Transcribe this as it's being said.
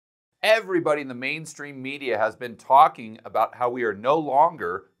Everybody in the mainstream media has been talking about how we are no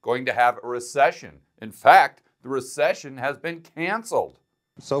longer going to have a recession. In fact, the recession has been canceled.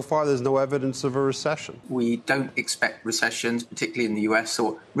 So far, there's no evidence of a recession. We don't expect recessions, particularly in the US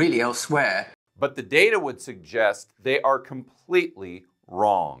or really elsewhere. But the data would suggest they are completely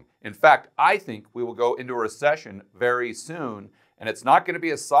wrong. In fact, I think we will go into a recession very soon, and it's not going to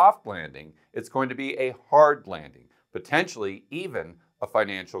be a soft landing. It's going to be a hard landing, potentially even a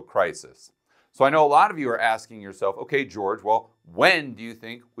financial crisis. So I know a lot of you are asking yourself, okay, George, well, when do you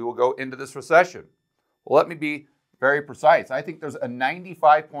think we will go into this recession? Well, let me be very precise. I think there's a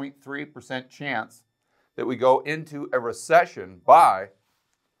 95.3% chance that we go into a recession by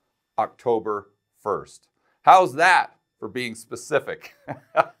October 1st. How's that for being specific?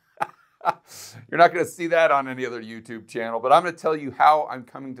 You're not going to see that on any other YouTube channel, but I'm going to tell you how I'm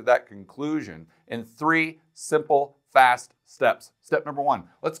coming to that conclusion in 3 simple, fast steps. Step number 1,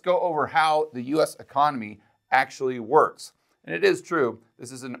 let's go over how the U.S. economy actually works. And it is true,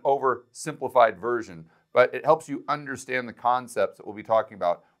 this is an oversimplified version, but it helps you understand the concepts that we'll be talking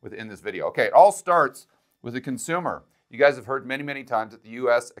about within this video. Okay, it all starts with the consumer. You guys have heard many, many times that the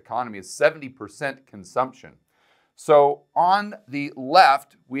U.S. economy is 70% consumption. So on the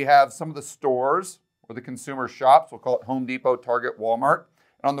left, we have some of the stores or the consumer shops. We'll call it Home Depot, Target, Walmart.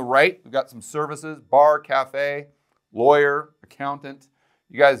 And on the right, we've got some services, bar, cafe, lawyer, accountant.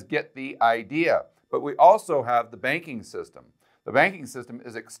 You guys get the idea. But we also have the banking system. The banking system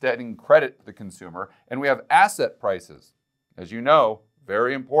is extending credit to the consumer, and we have asset prices, as you know,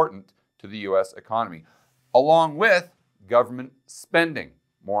 very important to the U.S. economy, along with government spending.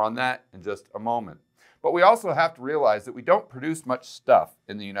 More on that in just a moment. But we also have to realize that we don't produce much stuff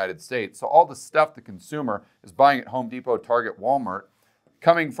in the United States. So all the stuff the consumer is buying at Home Depot, Target, Walmart,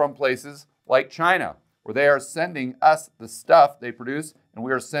 coming from places like China, where they are sending us the stuff they produce, and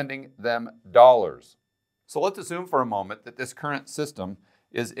we are sending them dollars. So let's assume for a moment that this current system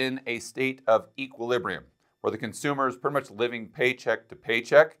is in a state of equilibrium, where the consumer is pretty much living paycheck to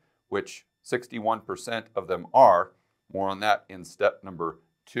paycheck, which 61% of them are. More on that in step number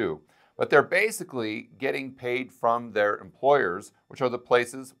 2. But they're basically getting paid from their employers, which are the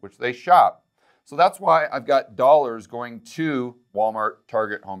places which they shop. So that's why I've got dollars going to Walmart,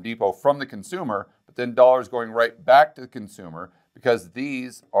 Target, Home Depot from the consumer, but then dollars going right back to the consumer because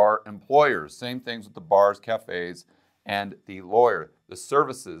these are employers. Same things with the bars, cafes, and the lawyer, the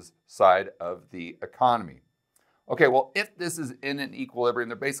services side of the economy. Okay, well, if this is in an equilibrium,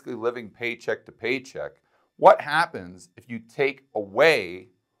 they're basically living paycheck to paycheck. What happens if you take away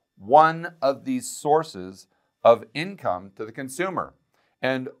one of these sources of income to the consumer?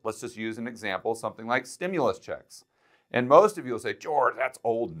 And let's just use an example, something like stimulus checks. And most of you will say, George, that's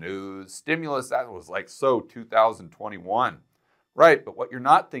old news. Stimulus, that was like so 2021. Right, but what you're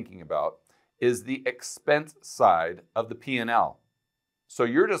not thinking about is the expense side of the P&L. So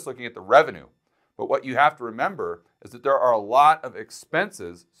you're just looking at the revenue. But what you have to remember is that there are a lot of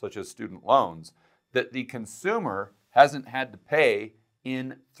expenses, such as student loans, that the consumer hasn't had to pay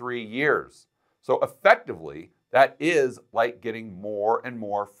in 3 years. So effectively, that is like getting more and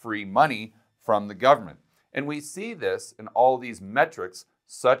more free money from the government. And we see this in all these metrics,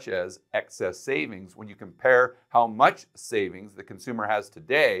 such as excess savings, when you compare how much savings the consumer has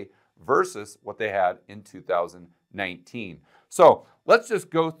today versus what they had in 2019. So let's just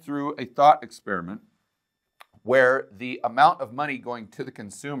go through a thought experiment where the amount of money going to the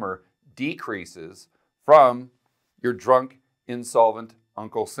consumer decreases from your drunk, insolvent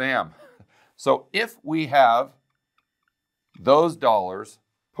Uncle Sam. So if we have those dollars,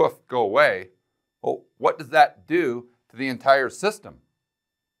 poof, go away, well, what does that do to the entire system?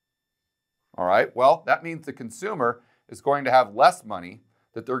 All right, well, that means the consumer is going to have less money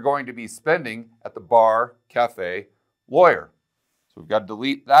that they're going to be spending at the bar, cafe, lawyer. So we've got to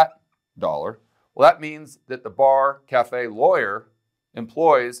delete that dollar. Well, that means that the bar, cafe, lawyer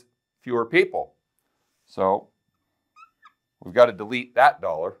employs fewer people. So we've got to delete that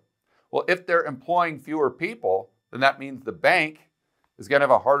dollar. Well, if they're employing fewer people, then that means the bank is going to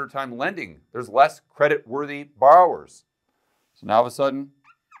have a harder time lending. There's less credit-worthy borrowers. So now all of a sudden,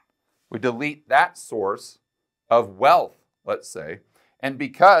 we delete that source of wealth, let's say. And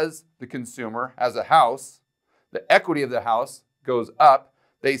because the consumer has a house, the equity of the house goes up.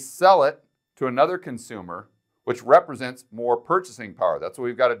 They sell it to another consumer, which represents more purchasing power. That's why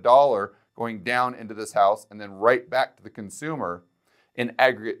we've got a dollar going down into this house and then right back to the consumer in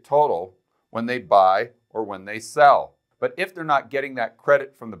aggregate total when they buy or when they sell. But if they're not getting that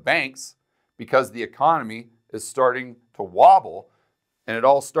credit from the banks because the economy is starting to wobble, and it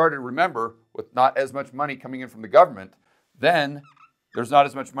all started, remember, with not as much money coming in from the government, then There's not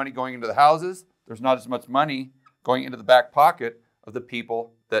as much money going into the houses. There's not as much money going into the back pocket of the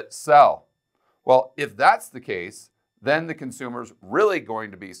people that sell. Well, if that's the case, then the consumer's really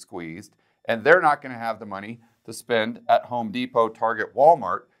going to be squeezed, and they're not going to have the money to spend at Home Depot, Target,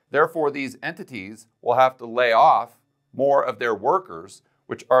 Walmart. Therefore, these entities will have to lay off more of their workers,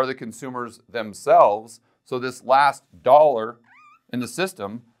 which are the consumers themselves. So this last dollar in the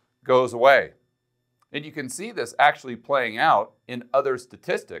system goes away. And you can see this actually playing out in other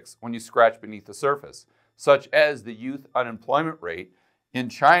statistics when you scratch beneath the surface, such as the youth unemployment rate in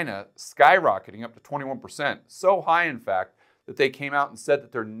China skyrocketing up to 21%. So high, in fact, that they came out and said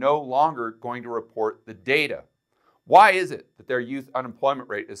that they're no longer going to report the data. Why is it that their youth unemployment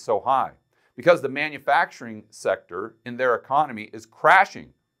rate is so high? Because the manufacturing sector in their economy is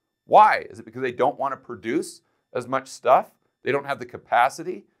crashing. Why? Is it because they don't want to produce as much stuff? They don't have the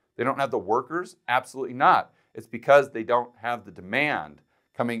capacity? They don't have the workers? Absolutely not. It's because they don't have the demand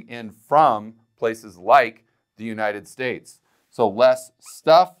coming in from places like the United States. So less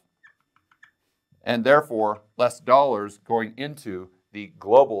stuff and therefore less dollars going into the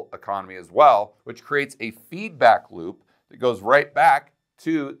global economy as well, which creates a feedback loop that goes right back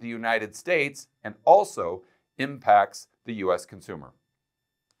to the United States and also impacts the US consumer.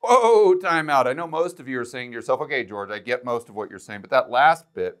 Whoa, time out. I know most of you are saying to yourself, okay, George, I get most of what you're saying, but that last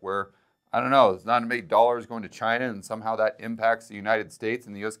bit where, I don't know, there's not many dollars going to China and somehow that impacts the United States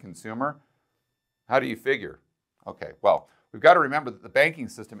and the US consumer, how do you figure? Okay, well, we've got to remember that the banking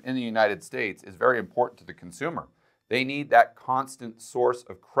system in the United States is very important to the consumer. They need that constant source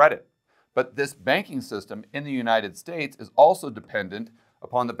of credit. But this banking system in the United States is also dependent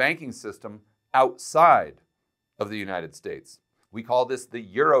upon the banking system outside of the United States. We call this the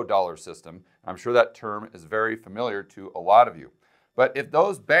Eurodollar system. I'm sure that term is very familiar to a lot of you. But if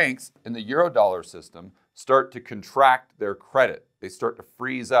those banks in the Eurodollar system start to contract their credit, they start to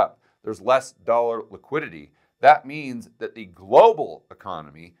freeze up, there's less dollar liquidity, that means that the global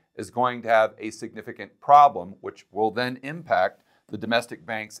economy is going to have a significant problem, which will then impact the domestic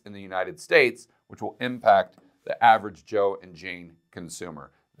banks in the United States, which will impact the average Joe and Jane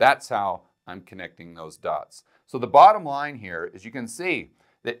consumer. That's how I'm connecting those dots. So the bottom line here is you can see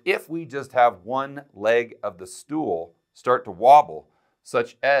that if we just have one leg of the stool start to wobble,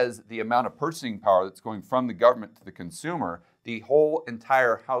 such as the amount of purchasing power that's going from the government to the consumer, the whole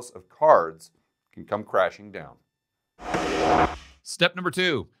entire house of cards can come crashing down. Step number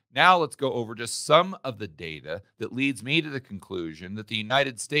 2. Now let's go over just some of the data that leads me to the conclusion that the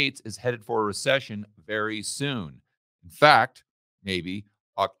United States is headed for a recession very soon. In fact, maybe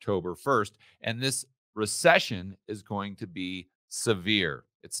October 1st. And this recession is going to be severe.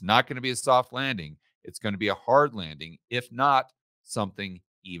 It's not going to be a soft landing. It's going to be a hard landing, if not something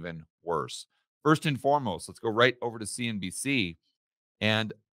even worse. First and foremost, let's go right over to CNBC.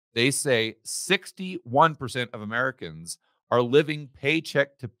 And they say 61% of Americans are living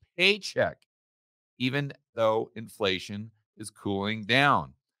paycheck to paycheck, even though inflation is cooling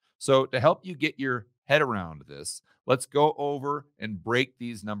down. So to help you get your head around this, let's go over and break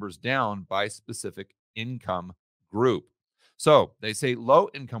these numbers down by specific income group. So they say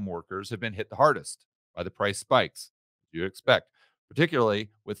low-income workers have been hit the hardest by the price spikes, as you'd expect, particularly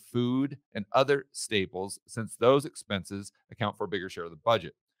with food and other staples, since those expenses account for a bigger share of the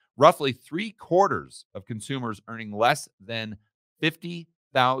budget. Roughly 3/4 of consumers earning less than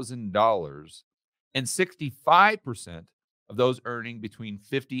 $50,000 and 65% of those earning between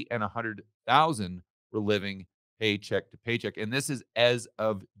 50 and 100,000 were living paycheck to paycheck. And this is as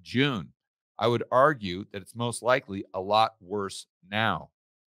of June. I would argue that it's most likely a lot worse now.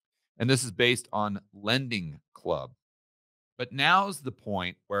 And this is based on Lending Club. But now's the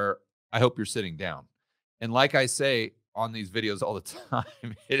point where I hope you're sitting down. And like I say on these videos all the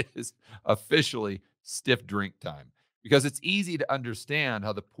time, it is officially stiff drink time, because it's easy to understand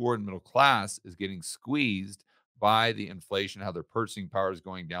how the poor and middle class is getting squeezed by the inflation, how their purchasing power is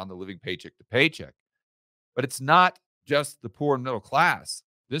going down, they're living paycheck to paycheck. But it's not just the poor and middle class.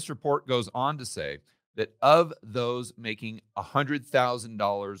 This report goes on to say that of those making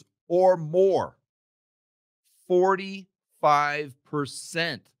 $100,000 or more,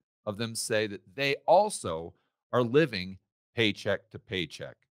 45% of them say that they also are living paycheck to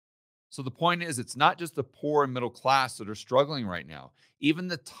paycheck. So the point is, it's not just the poor and middle class that are struggling right now. Even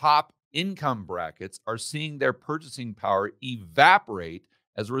the top income brackets are seeing their purchasing power evaporate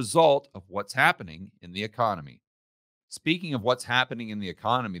as a result of what's happening in the economy. Speaking of what's happening in the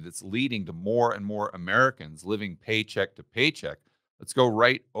economy that's leading to more and more Americans living paycheck to paycheck, let's go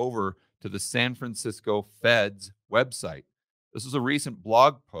right over to the San Francisco Fed's website. This is a recent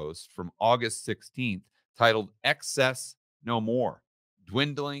blog post from August 16th titled "Excess No More."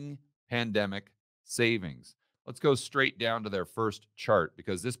 dwindling pandemic savings. Let's go straight down to their first chart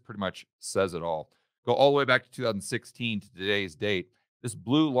because this pretty much says it all. Go all the way back to 2016 to today's date. This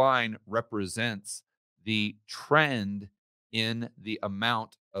blue line represents the trend in the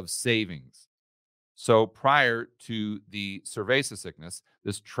amount of savings. So prior to the cerveza sickness,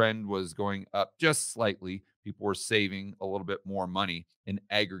 this trend was going up just slightly. People were saving a little bit more money in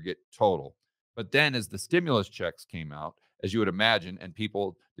aggregate total. But then as the stimulus checks came out, as you would imagine, and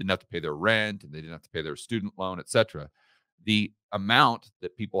people didn't have to pay their rent and they didn't have to pay their student loan, etc., the amount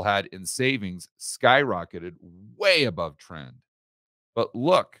that people had in savings skyrocketed way above trend. But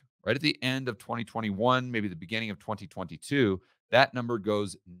look, right at the end of 2021, maybe the beginning of 2022, that number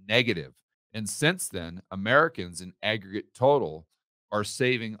goes negative. And since then, Americans in aggregate total are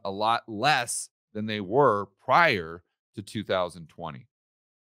saving a lot less than they were prior to 2020.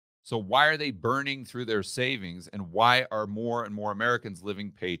 So, why are they burning through their savings and why are more and more Americans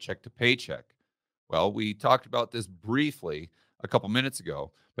living paycheck to paycheck? Well, we talked about this briefly a couple minutes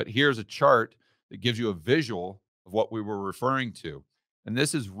ago, but here's a chart that gives you a visual of what we were referring to. And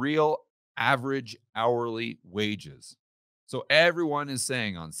this is real average hourly wages. So everyone is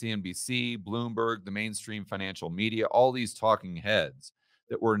saying on CNBC, Bloomberg, the mainstream financial media, all these talking heads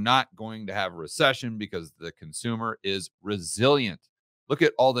that we're not going to have a recession because the consumer is resilient. Look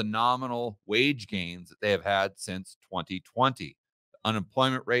at all the nominal wage gains that they have had since 2020. The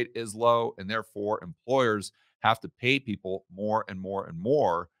unemployment rate is low, and therefore employers have to pay people more and more and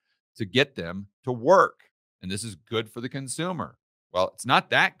more to get them to work. And this is good for the consumer. Well, it's not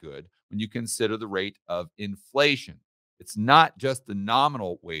that good when you consider the rate of inflation. It's not just the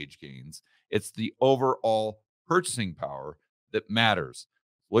nominal wage gains, it's the overall purchasing power that matters.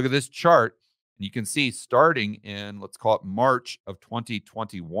 Look at this chart, and you can see starting in, let's call it March of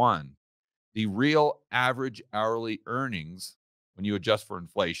 2021, the real average hourly earnings, when you adjust for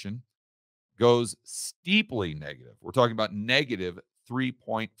inflation, goes steeply negative. We're talking about negative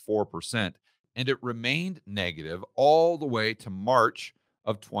 3.4%. And it remained negative all the way to March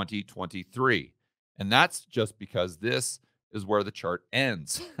of 2023. And that's just because this is where the chart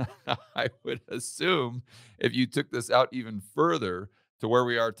ends. I would assume if you took this out even further to where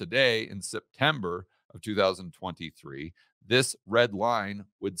we are today in September of 2023, this red line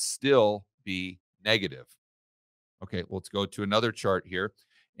would still be negative. Okay, let's go to another chart here.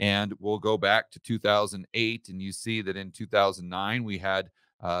 And we'll go back to 2008. And you see that in 2009, we had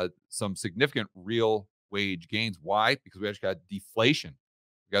some significant real wage gains. Why? Because we actually had deflation.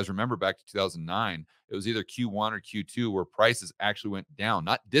 You guys remember back to 2009, it was either Q1 or Q2 where prices actually went down,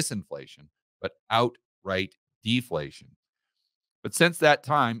 not disinflation, but outright deflation. But since that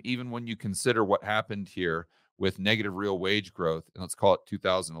time, even when you consider what happened here with negative real wage growth, and let's call it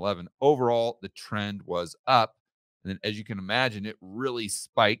 2011, overall, the trend was up. And then, as you can imagine, it really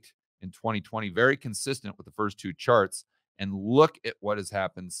spiked in 2020, very consistent with the first two charts. And look at what has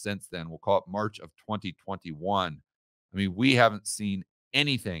happened since then. We'll call it March of 2021. I mean, we haven't seen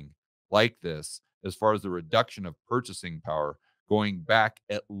anything like this as far as the reduction of purchasing power going back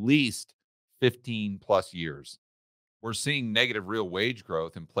at least 15 plus years. We're seeing negative real wage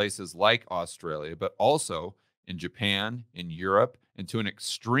growth in places like Australia, but also in Japan, in Europe, and to an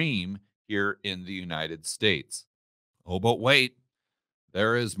extreme here in the United States. Oh, but wait,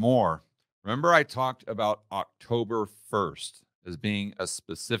 there is more. Remember, I talked about October 1st as being a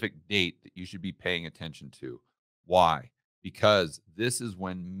specific date that you should be paying attention to. Why? Because this is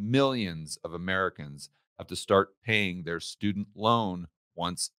when millions of Americans have to start paying their student loan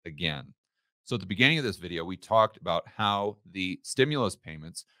once again. So, at the beginning of this video, we talked about how the stimulus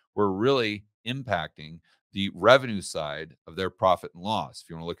payments were really impacting the revenue side of their profit and loss, if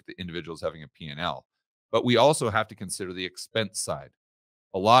you want to look at the individuals having a P&L. But we also have to consider the expense side.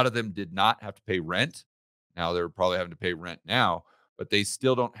 A lot of them did not have to pay rent. Now they're probably having to pay rent now, but they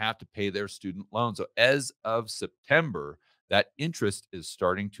still don't have to pay their student loan. So as of September, that interest is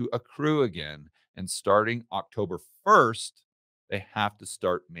starting to accrue again. And starting October 1st, they have to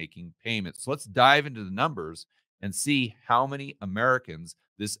start making payments. So let's dive into the numbers and see how many Americans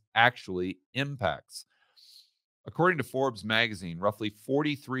this actually impacts. According to Forbes magazine, roughly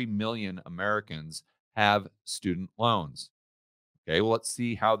 43 million Americans have student loans. Okay, well, let's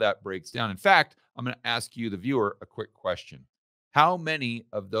see how that breaks down. In fact, I'm going to ask you, the viewer, a quick question. How many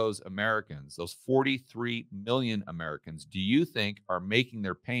of those Americans, those 43 million Americans, do you think are making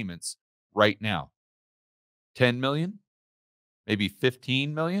their payments right now? 10 million? Maybe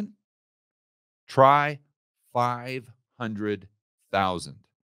 15 million? Try 500,000.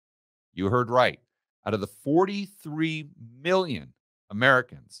 You heard right. Out of the 43 million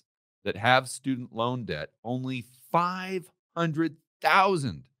Americans that have student loan debt, only 500,000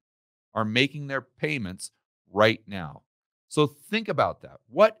 400,000 are making their payments right now. So think about that.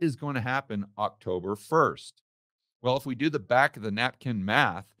 What is going to happen October 1st? Well, if we do the back of the napkin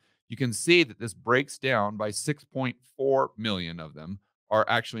math, you can see that this breaks down by 6.4 million of them are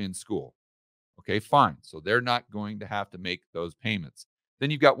actually in school. Okay, fine. So they're not going to have to make those payments.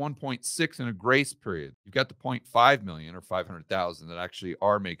 Then you've got 1.6 in a grace period. You've got the 0.5 million or 500,000 that actually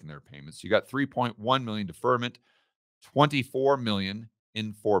are making their payments. You got 3.1 million deferment, 24 million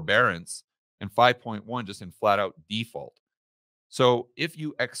in forbearance, and 5.1 just in flat out default. So if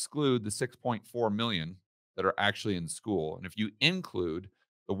you exclude the 6.4 million that are actually in school, and if you include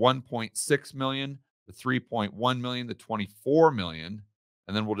the 1.6 million, the 3.1 million, the 24 million,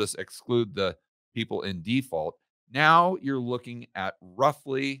 and then we'll just exclude the people in default, now you're looking at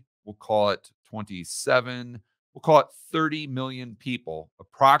roughly, we'll call it 27, we'll call it 30 million people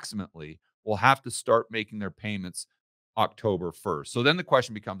approximately will have to start making their payments October 1st. So then the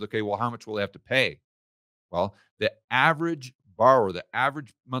question becomes, okay, well, how much will they have to pay? Well, the average borrower, the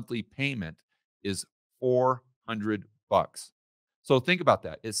average monthly payment is $400. So think about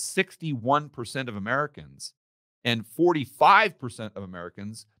that. It's 61% of Americans and 45% of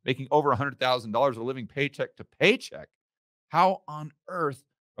Americans making over $100,000 are living paycheck to paycheck. How on earth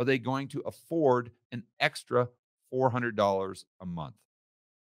are they going to afford an extra $400 a month?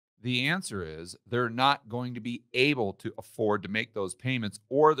 The answer is they're not going to be able to afford to make those payments,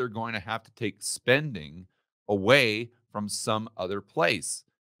 or they're going to have to take spending away from some other place.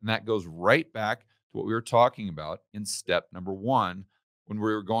 And that goes right back to what we were talking about in step number 1 when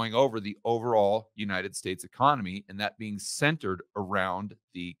we were going over the overall United States economy, and that being centered around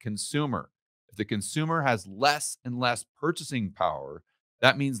the consumer. If the consumer has less and less purchasing power,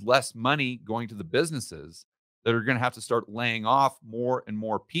 that means less money going to the businesses that are going to have to start laying off more and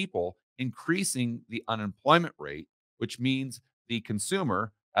more people, increasing the unemployment rate, which means the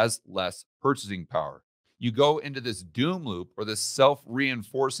consumer has less purchasing power. You go into this doom loop or this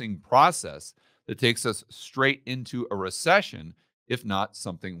self-reinforcing process that takes us straight into a recession, if not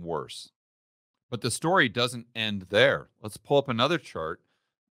something worse. But the story doesn't end there. Let's pull up another chart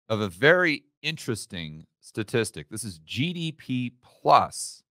of a very interesting statistic. This is GDP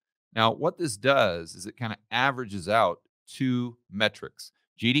plus. Now, what this does is it kind of averages out 2 metrics.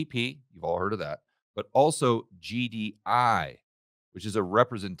 GDP, you've all heard of that, but also GDI, which is a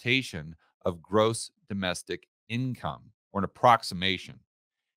representation of gross domestic income or an approximation.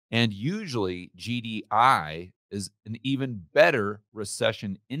 And usually GDI is an even better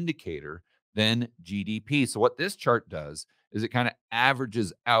recession indicator than GDP. So what this chart does is it kind of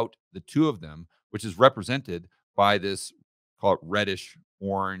averages out the 2 of them, which is represented by this, call it reddish,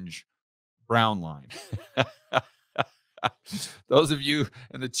 orange, brown line. Those of you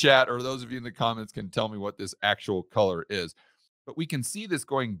in the chat or those of you in the comments can tell me what this actual color is. But we can see this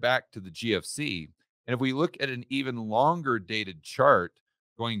going back to the GFC. And if we look at an even longer dated chart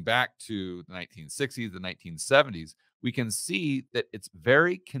going back to the 1960s, the 1970s, we can see that it's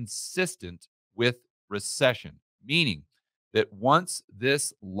very consistent with recession, meaning that once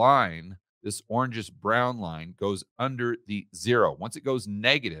this line, this orangish brown line, goes under the 0, once it goes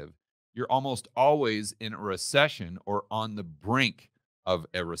negative, you're almost always in a recession or on the brink of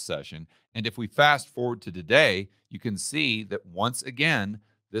a recession. And if we fast forward to today, you can see that once again,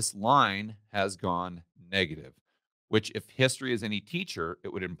 this line has gone negative, which, if history is any teacher,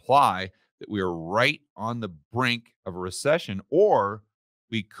 it would imply that we are right on the brink of a recession, or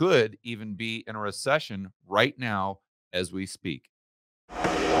we could even be in a recession right now as we speak.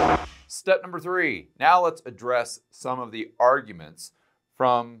 Step number 3. Now let's address some of the arguments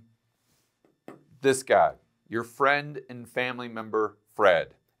from this guy, your friend and family member,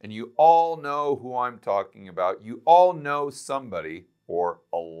 Fred. And you all know who I'm talking about. You all know somebody, or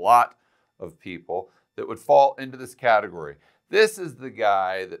a lot of people, that would fall into this category. This is the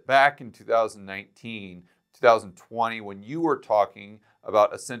guy that back in 2019, 2020, when you were talking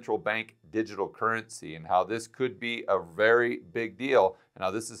about a central bank digital currency and how this could be a very big deal and how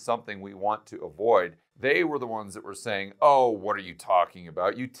this is something we want to avoid, they were the ones that were saying, oh, what are you talking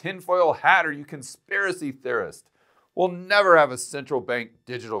about? You tinfoil hatter, you conspiracy theorist. We'll never have a central bank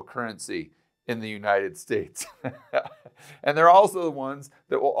digital currency in the United States. And they're also the ones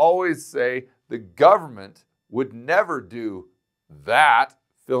that will always say the government would never do that,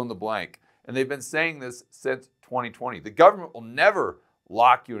 fill in the blank. And they've been saying this since 2020. The government will never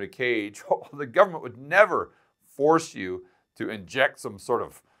lock you in a cage. The government would never force you to inject some sort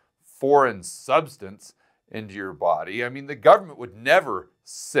of foreign substance into your body. I mean, the government would never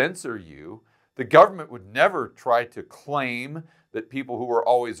censor you. The government would never try to claim that people who were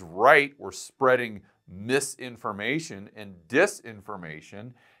always right were spreading misinformation and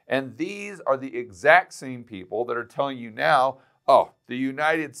disinformation. And these are the exact same people that are telling you now, oh, the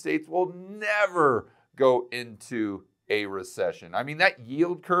United States will never go into a recession. I mean, that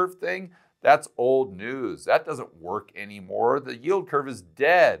yield curve thing, that's old news. That doesn't work anymore. The yield curve is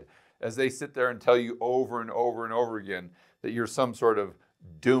dead, as they sit there and tell you over and over and over again that you're some sort of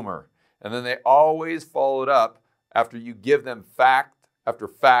doomer. And then they always follow it up after you give them fact after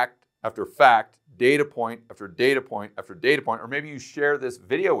fact after fact, data point after data point after data point, or maybe you share this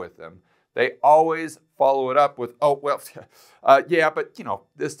video with them. They always follow it up with, oh, well, yeah, but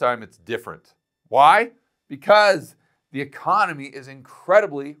this time it's different. Why? Because the economy is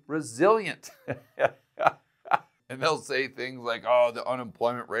incredibly resilient. And they'll say things like, oh, the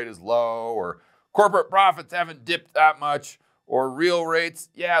unemployment rate is low, or corporate profits haven't dipped that much, or real rates,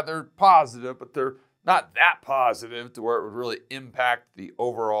 yeah, they're positive, but they're not that positive to where it would really impact the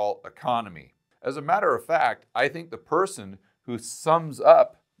overall economy. As a matter of fact, I think the person who sums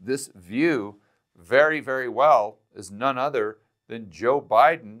up this view very, very well is none other than Joe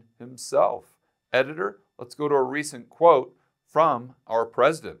Biden himself. Editor, let's go to a recent quote from our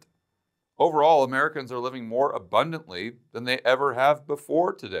president. Overall, Americans are living more abundantly than they ever have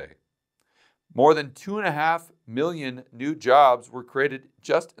before today. More than 2.5 million new jobs were created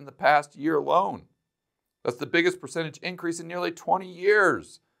just in the past year alone. That's the biggest percentage increase in nearly 20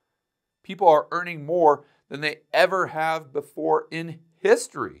 years. People are earning more than they ever have before in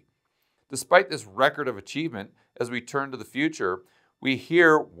history. Despite this record of achievement, as we turn to the future, we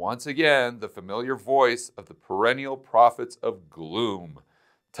hear once again the familiar voice of the perennial prophets of gloom,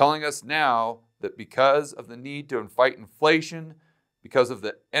 telling us now that because of the need to fight inflation, because of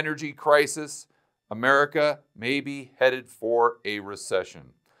the energy crisis, America may be headed for a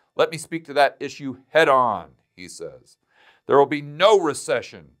recession. Let me speak to that issue head on, he says. There will be no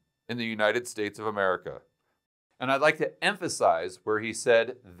recession in the United States of America. And I'd like to emphasize where he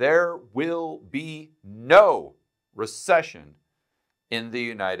said there will be no recession in the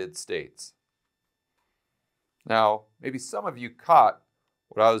United States. Now, maybe some of you caught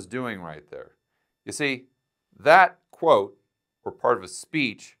what I was doing right there. You see, that quote, or part of a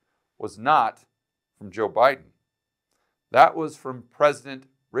speech, was not from Joe Biden. That was from President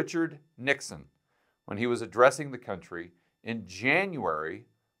Richard Nixon when he was addressing the country in January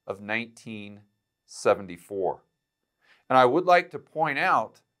of 1974. And I would like to point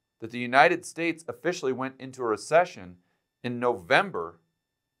out that the United States officially went into a recession in November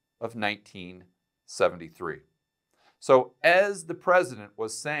of 1973. So as the president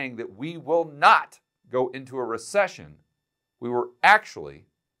was saying that we will not go into a recession, we were actually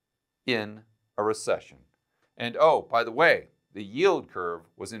in a recession. And oh, by the way, the yield curve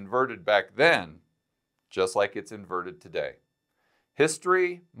was inverted back then, just like it's inverted today.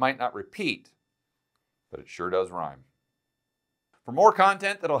 History might not repeat, but it sure does rhyme. For more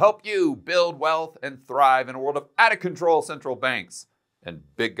content that'll help you build wealth and thrive in a world of out-of-control central banks and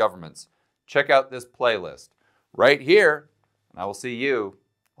big governments, check out this playlist right here, and I will see you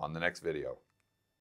on the next video.